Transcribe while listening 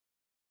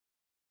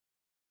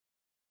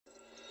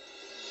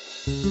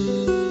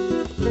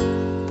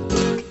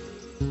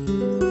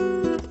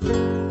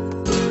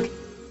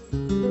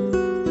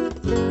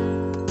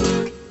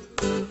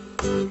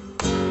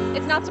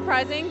It's not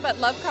surprising, but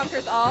love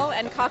conquers all,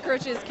 and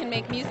cockroaches can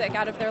make music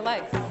out of their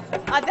legs.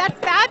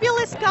 That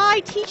fabulous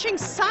guy teaching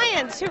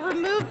science who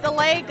removed the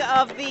leg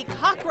of the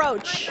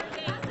cockroach.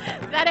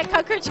 That a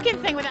cockroach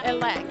can sing with a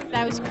leg.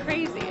 That was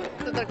crazy.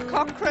 So the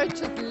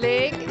cockroach's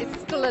leg is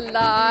still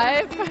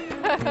alive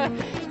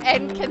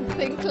and can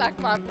think like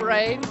my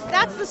brain.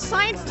 That's the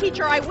science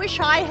teacher I wish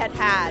I had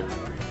had.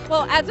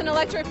 Well, as an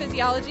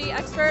electrophysiology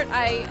expert,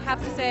 I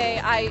have to say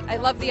I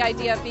love the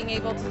idea of being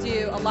able to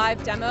do a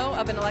live demo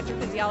of an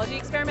electrophysiology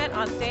experiment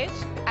on stage.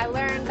 I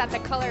learned that the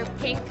color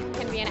pink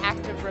can be an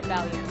act of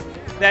rebellion.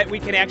 That we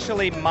can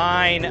actually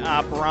mine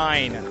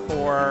brine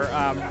for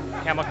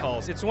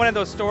chemicals. It's one of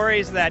those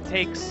stories that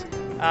takes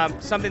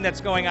something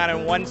that's going on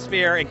in one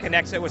sphere and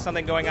connects it with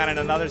something going on in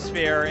another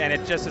sphere, and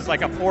it just is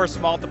like a force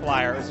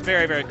multiplier. It's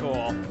very, very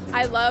cool.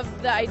 I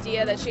love the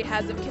idea that she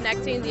has of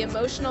connecting the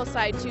emotional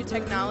side to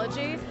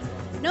technology.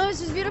 No,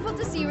 it's just beautiful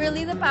to see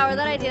really the power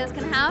that ideas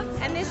can have.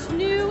 And this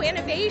new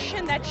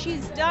innovation that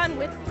she's done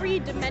with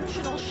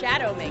three-dimensional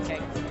shadow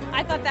making.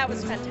 I thought that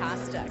was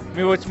fantastic. I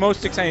mean, what's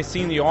most exciting is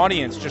seeing the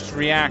audience just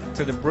react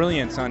to the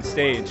brilliance on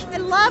stage. I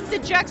love the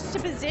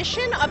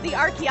juxtaposition of the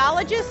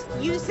archaeologists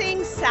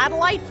using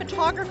satellite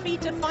photography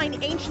to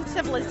find ancient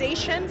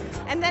civilization,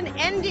 and then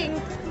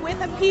ending with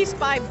a piece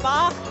by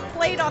Bach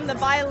played on the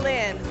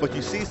violin. But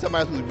you see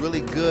somebody who's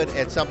really good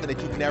at something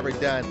that you've never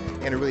done,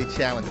 and it really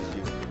challenges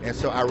you. And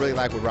so I really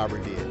like what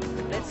Robert did.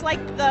 It's like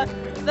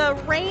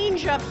the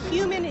range of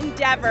human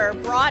endeavor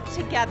brought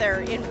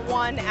together in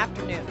one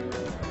afternoon.